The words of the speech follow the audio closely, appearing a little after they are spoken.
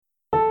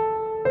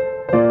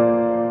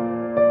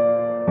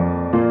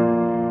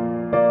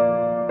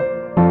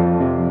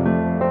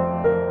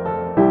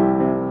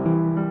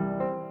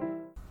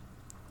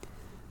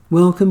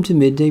Welcome to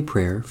Midday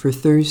Prayer for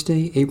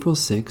Thursday, April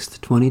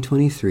 6th,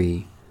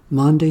 2023,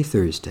 Maundy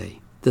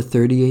Thursday, the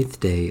 38th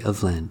day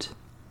of Lent.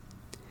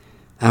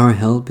 Our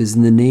help is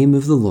in the name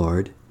of the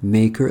Lord,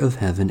 Maker of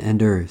heaven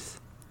and earth.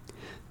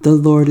 The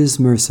Lord is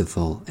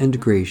merciful and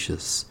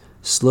gracious,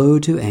 slow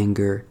to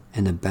anger,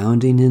 and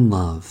abounding in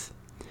love.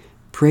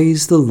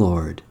 Praise the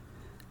Lord.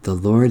 The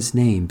Lord's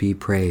name be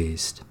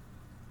praised.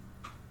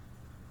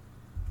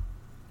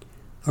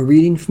 A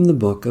reading from the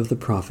book of the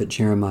prophet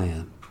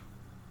Jeremiah.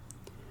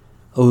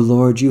 O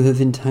Lord, you have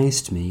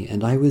enticed me,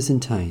 and I was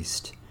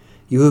enticed.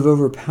 You have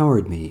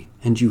overpowered me,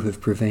 and you have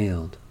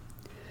prevailed.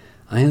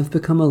 I have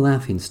become a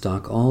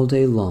laughingstock all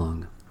day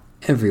long.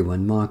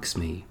 Everyone mocks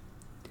me.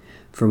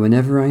 For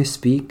whenever I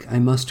speak, I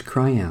must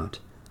cry out.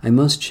 I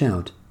must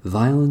shout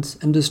violence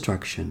and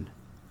destruction.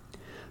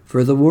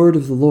 For the word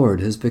of the Lord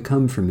has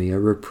become for me a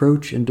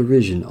reproach and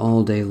derision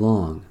all day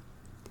long.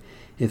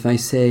 If I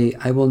say,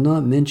 I will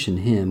not mention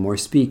him or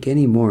speak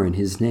any more in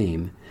his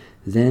name,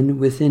 then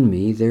within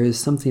me there is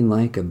something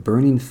like a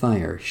burning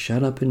fire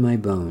shut up in my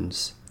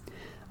bones.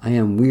 I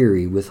am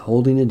weary with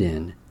holding it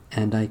in,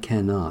 and I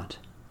cannot.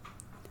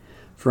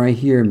 For I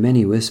hear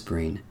many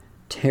whispering,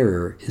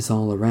 terror is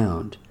all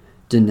around.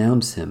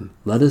 Denounce him,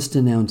 let us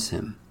denounce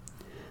him.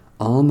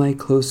 All my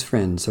close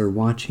friends are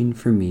watching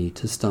for me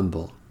to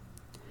stumble.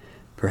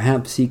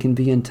 Perhaps he can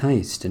be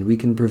enticed, and we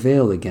can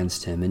prevail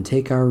against him and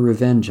take our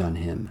revenge on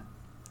him.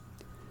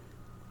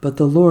 But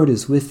the Lord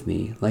is with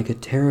me like a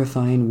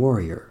terrifying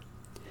warrior.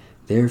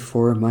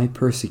 Therefore my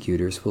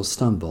persecutors will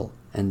stumble,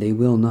 and they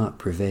will not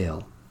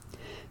prevail.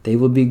 They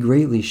will be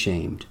greatly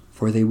shamed,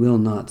 for they will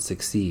not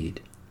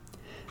succeed.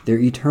 Their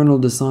eternal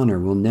dishonor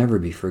will never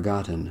be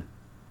forgotten.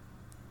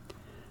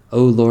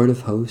 O Lord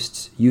of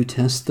hosts, you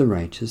test the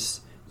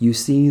righteous, you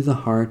see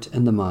the heart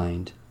and the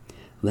mind.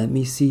 Let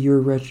me see your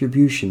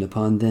retribution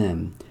upon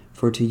them,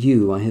 for to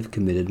you I have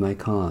committed my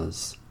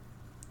cause.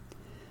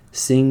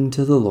 Sing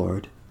to the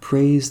Lord,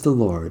 praise the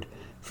Lord,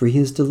 for he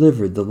has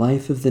delivered the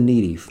life of the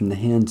needy from the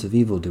hands of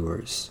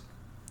evildoers.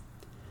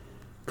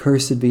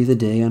 Cursed be the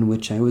day on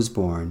which I was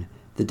born,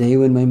 the day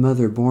when my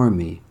mother bore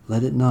me,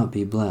 let it not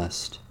be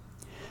blessed.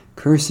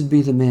 Cursed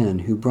be the man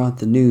who brought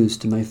the news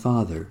to my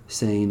father,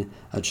 saying,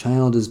 a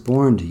child is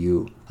born to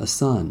you, a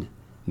son,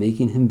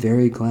 making him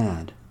very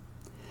glad.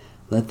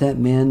 Let that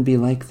man be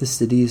like the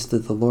cities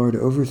that the Lord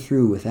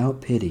overthrew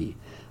without pity.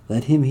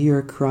 Let him hear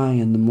a cry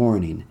in the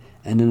morning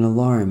and an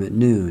alarm at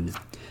noon,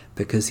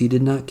 because he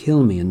did not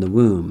kill me in the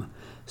womb,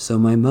 so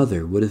my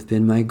mother would have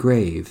been my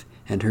grave,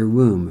 and her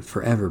womb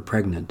forever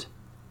pregnant.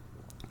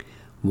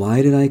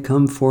 Why did I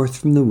come forth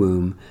from the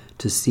womb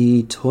to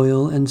see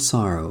toil and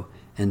sorrow,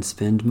 and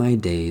spend my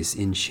days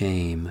in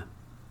shame?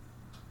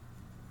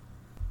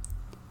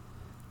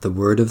 The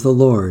word of the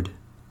Lord.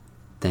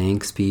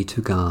 Thanks be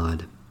to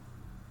God.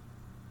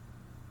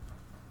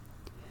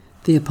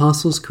 The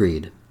Apostles'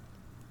 Creed.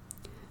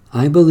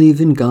 I believe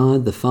in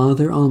God the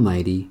Father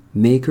Almighty,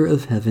 maker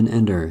of heaven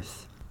and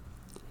earth,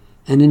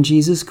 and in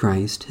Jesus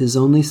Christ, his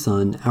only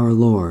Son, our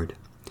Lord,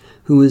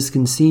 who was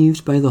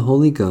conceived by the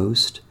Holy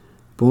Ghost,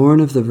 born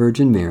of the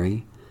Virgin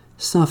Mary,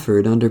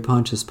 suffered under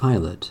Pontius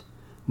Pilate,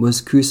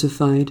 was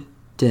crucified,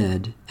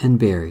 dead, and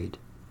buried.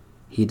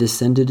 He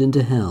descended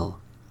into hell.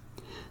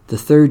 The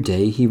third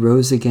day he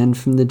rose again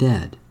from the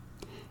dead.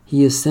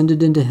 He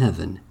ascended into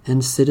heaven,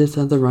 and sitteth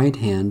at the right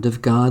hand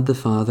of God the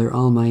Father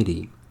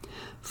Almighty.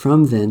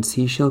 From thence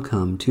he shall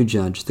come to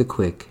judge the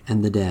quick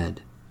and the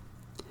dead.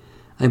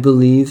 I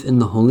believe in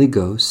the Holy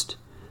Ghost,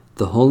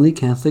 the Holy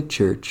Catholic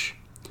Church,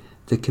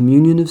 the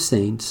communion of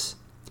saints,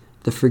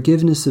 the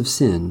forgiveness of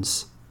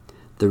sins,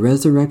 the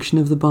resurrection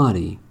of the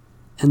body,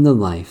 and the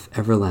life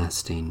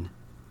everlasting.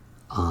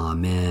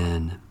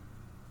 Amen.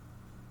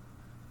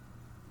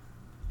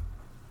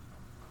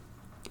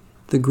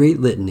 The Great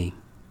Litany.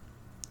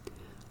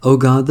 O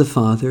God the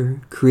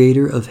Father,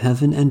 creator of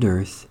heaven and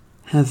earth,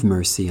 have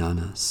mercy on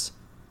us.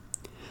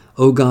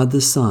 O God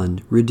the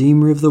Son,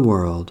 Redeemer of the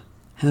world,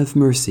 have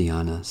mercy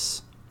on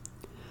us.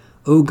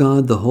 O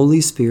God the Holy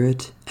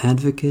Spirit,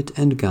 Advocate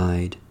and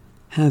Guide,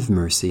 have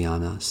mercy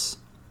on us.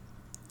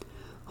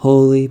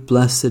 Holy,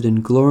 blessed,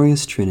 and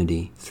glorious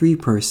Trinity, three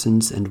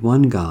persons and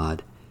one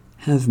God,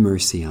 have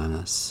mercy on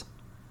us.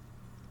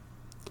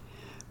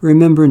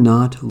 Remember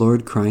not,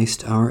 Lord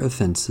Christ, our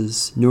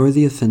offenses, nor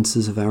the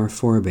offenses of our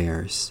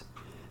forebears.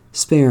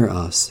 Spare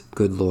us,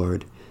 good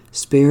Lord.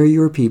 Spare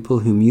your people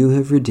whom you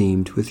have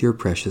redeemed with your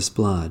precious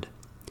blood.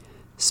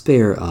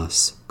 Spare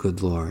us,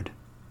 good Lord.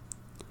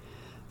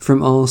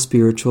 From all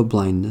spiritual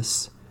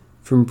blindness,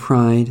 from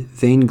pride,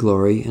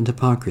 vainglory, and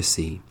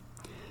hypocrisy,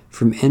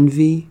 from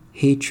envy,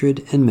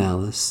 hatred, and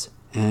malice,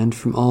 and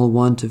from all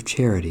want of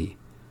charity,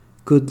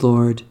 good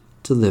Lord,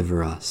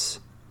 deliver us.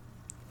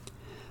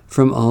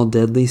 From all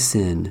deadly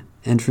sin,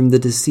 and from the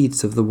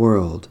deceits of the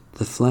world,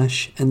 the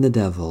flesh, and the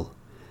devil,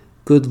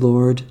 good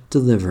Lord,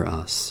 deliver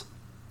us.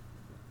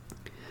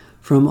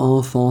 From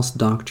all false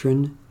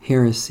doctrine,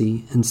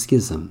 heresy, and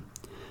schism,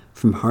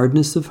 from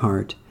hardness of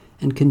heart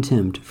and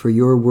contempt for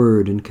your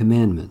word and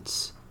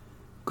commandments,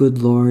 good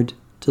Lord,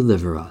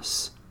 deliver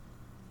us.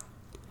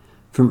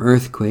 from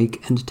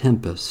earthquake and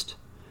tempest,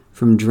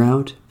 from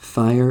drought,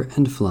 fire,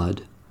 and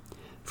flood,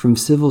 from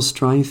civil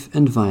strife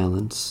and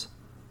violence,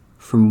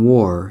 from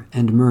war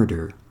and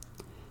murder,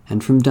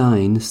 and from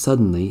dying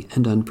suddenly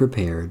and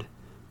unprepared.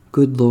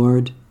 Good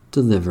Lord,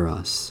 deliver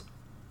us.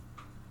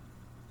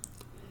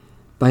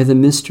 By the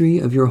mystery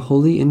of your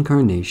holy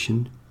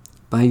incarnation,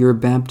 by your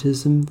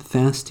baptism,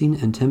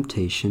 fasting, and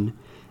temptation,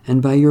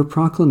 and by your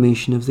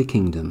proclamation of the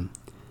kingdom,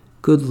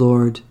 good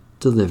Lord,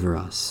 deliver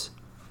us.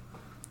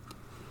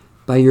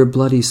 By your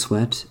bloody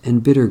sweat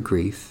and bitter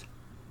grief,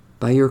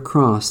 by your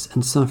cross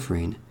and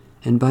suffering,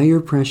 and by your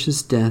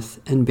precious death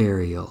and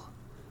burial,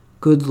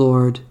 good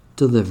Lord,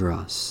 deliver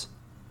us.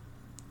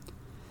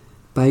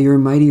 By your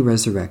mighty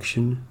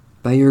resurrection,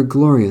 by your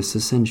glorious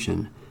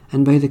ascension,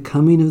 and by the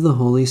coming of the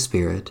Holy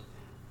Spirit,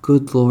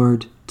 good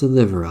Lord,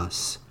 deliver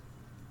us.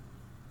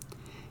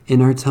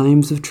 In our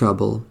times of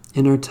trouble,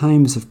 in our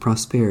times of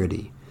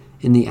prosperity,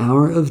 in the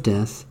hour of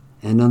death,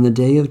 and on the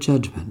day of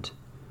judgment,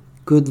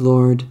 good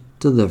Lord,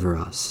 deliver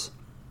us.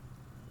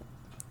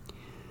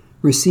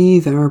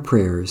 Receive our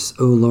prayers,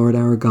 O Lord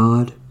our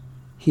God.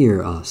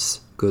 Hear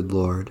us, good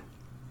Lord.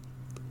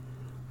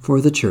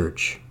 For the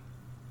Church,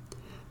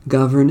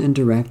 govern and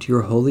direct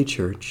your holy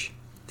Church,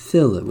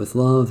 fill it with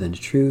love and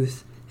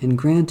truth, and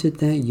grant it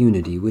that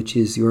unity which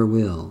is your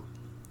will.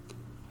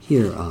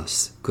 Hear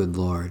us, good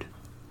Lord.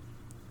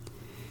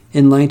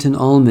 Enlighten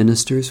all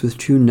ministers with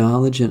true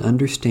knowledge and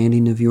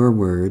understanding of your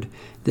word,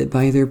 that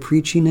by their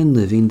preaching and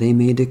living they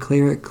may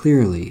declare it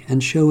clearly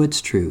and show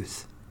its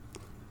truth.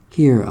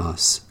 Hear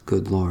us,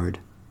 good Lord.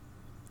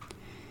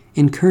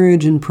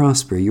 Encourage and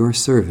prosper your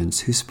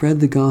servants who spread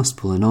the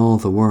gospel in all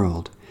the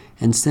world,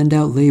 and send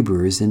out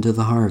laborers into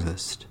the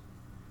harvest.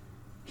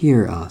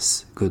 Hear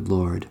us, good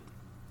Lord.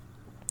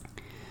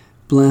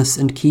 Bless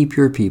and keep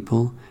your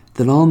people,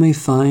 that all may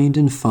find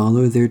and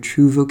follow their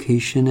true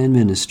vocation and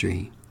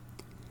ministry.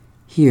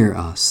 Hear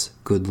us,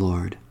 good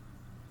Lord.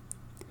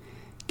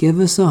 Give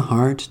us a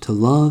heart to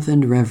love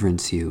and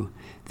reverence you,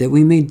 that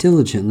we may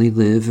diligently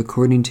live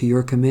according to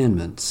your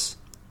commandments.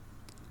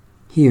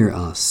 Hear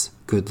us,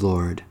 good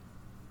Lord.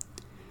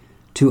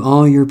 To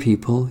all your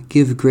people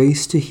give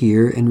grace to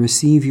hear and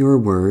receive your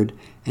word,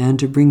 and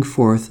to bring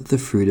forth the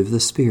fruit of the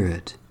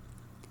Spirit.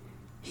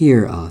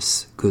 Hear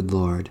us, good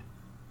Lord.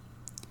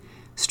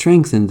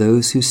 Strengthen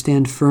those who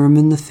stand firm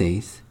in the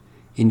faith,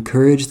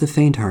 encourage the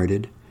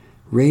faint-hearted,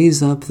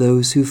 raise up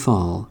those who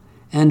fall,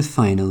 and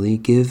finally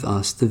give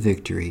us the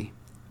victory.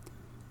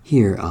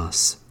 Hear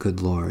us,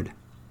 good Lord.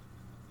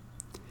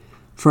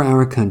 For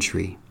our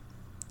country,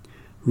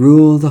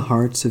 rule the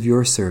hearts of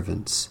your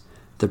servants,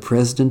 the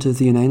President of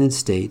the United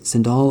States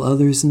and all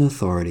others in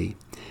authority,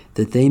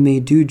 that they may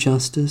do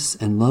justice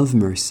and love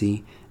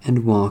mercy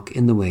and walk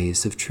in the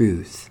ways of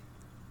truth.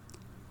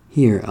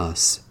 Hear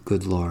us,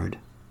 good Lord.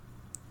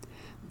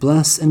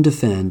 Bless and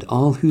defend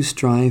all who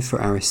strive for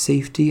our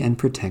safety and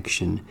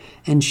protection,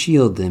 and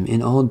shield them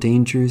in all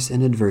dangers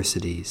and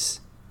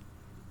adversities.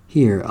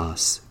 Hear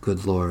us,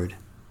 good Lord.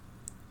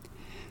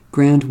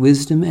 Grant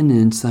wisdom and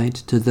insight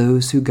to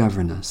those who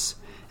govern us,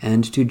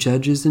 and to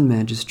judges and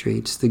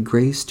magistrates the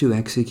grace to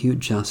execute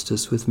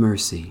justice with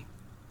mercy.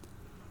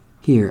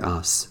 Hear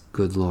us,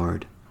 good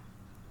Lord.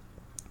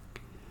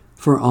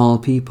 For all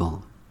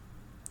people,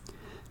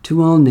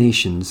 to all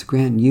nations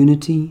grant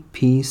unity,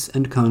 peace,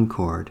 and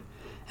concord,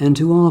 and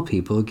to all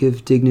people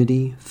give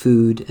dignity,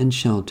 food, and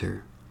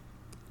shelter.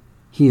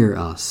 Hear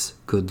us,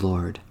 good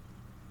Lord.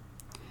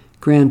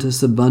 Grant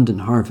us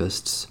abundant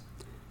harvests,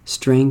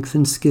 strength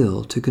and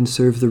skill to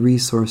conserve the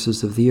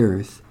resources of the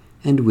earth,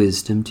 and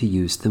wisdom to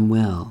use them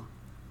well.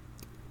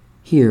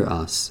 Hear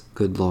us,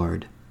 good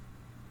Lord.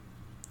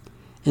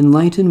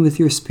 Enlighten with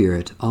your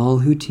Spirit all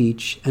who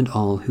teach and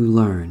all who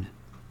learn.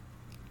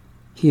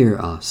 Hear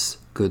us,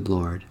 good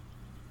Lord.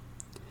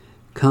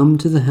 Come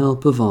to the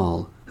help of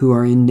all who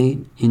are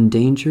in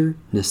danger,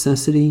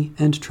 necessity,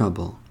 and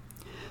trouble.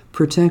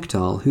 Protect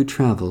all who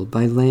travel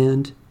by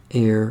land,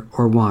 air,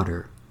 or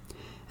water,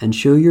 and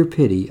show your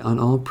pity on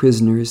all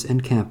prisoners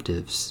and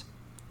captives.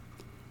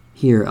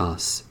 Hear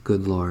us,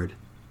 good Lord.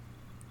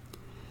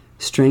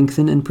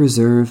 Strengthen and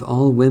preserve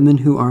all women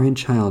who are in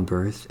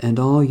childbirth and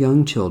all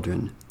young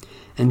children,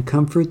 and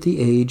comfort the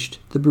aged,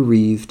 the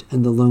bereaved,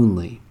 and the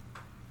lonely.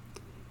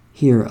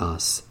 Hear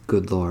us,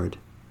 good Lord.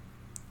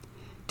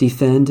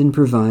 Defend and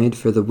provide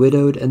for the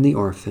widowed and the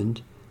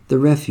orphaned, the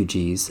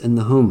refugees and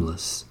the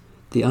homeless,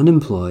 the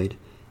unemployed,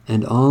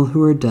 and all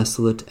who are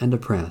desolate and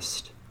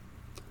oppressed.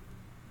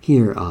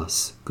 Hear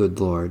us, good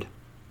Lord.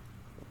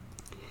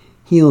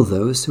 Heal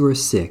those who are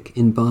sick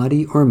in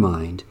body or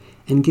mind,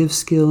 and give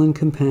skill and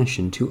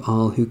compassion to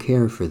all who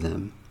care for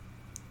them.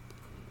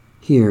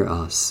 Hear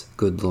us,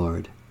 good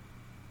Lord.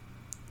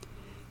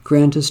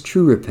 Grant us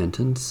true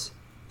repentance,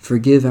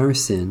 forgive our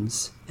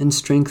sins, and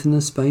strengthen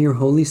us by your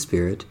Holy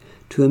Spirit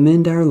to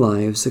amend our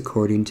lives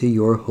according to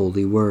your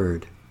holy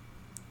word.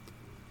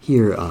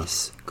 Hear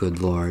us, good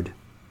Lord.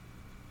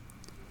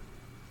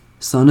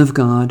 Son of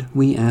God,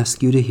 we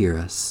ask you to hear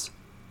us.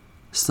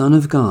 Son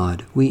of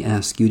God, we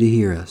ask you to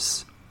hear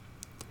us.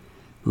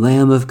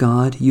 Lamb of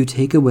God, you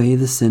take away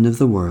the sin of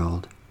the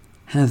world.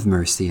 Have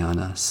mercy on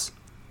us.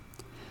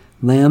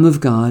 Lamb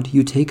of God,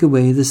 you take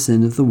away the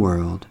sin of the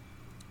world.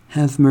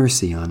 Have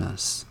mercy on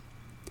us.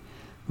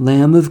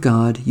 Lamb of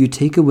God, you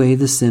take away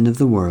the sin of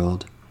the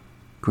world.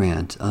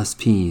 Grant us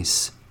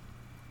peace.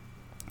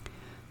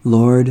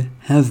 Lord,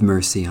 have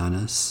mercy on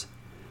us.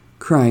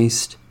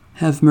 Christ,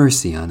 have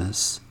mercy on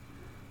us.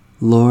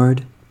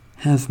 Lord,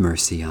 have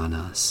mercy on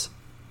us.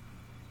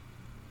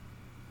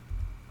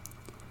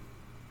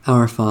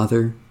 Our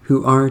Father,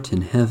 who art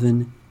in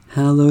heaven,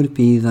 hallowed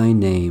be thy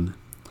name.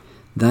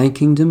 Thy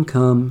kingdom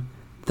come,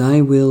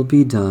 thy will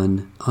be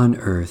done, on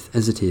earth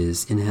as it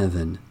is in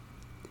heaven.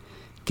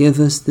 Give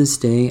us this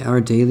day our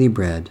daily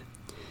bread,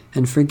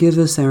 and forgive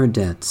us our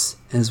debts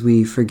as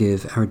we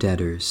forgive our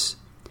debtors.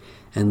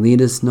 And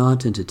lead us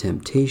not into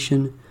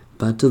temptation,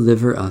 but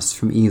deliver us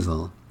from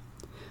evil.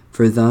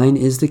 For thine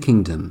is the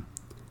kingdom,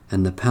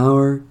 and the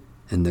power,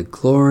 and the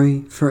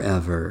glory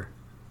forever.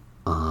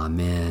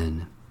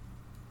 Amen.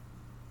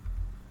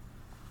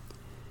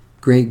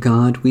 Great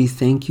God, we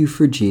thank you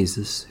for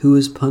Jesus, who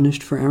was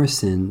punished for our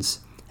sins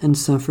and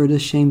suffered a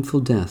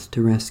shameful death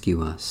to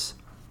rescue us.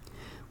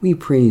 We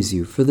praise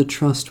you for the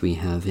trust we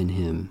have in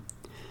him,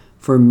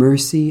 for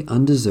mercy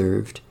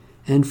undeserved,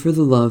 and for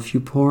the love you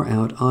pour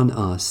out on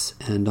us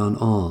and on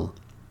all.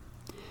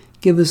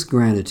 Give us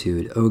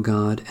gratitude, O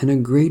God, and a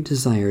great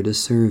desire to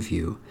serve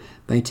you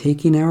by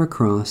taking our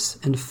cross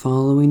and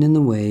following in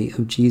the way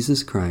of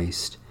Jesus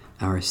Christ,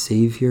 our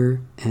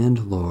Savior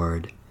and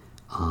Lord.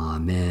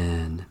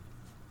 Amen.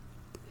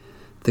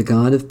 The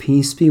God of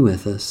peace be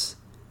with us.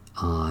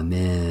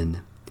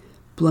 Amen.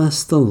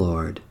 Bless the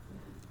Lord.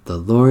 The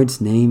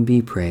Lord's name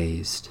be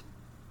praised.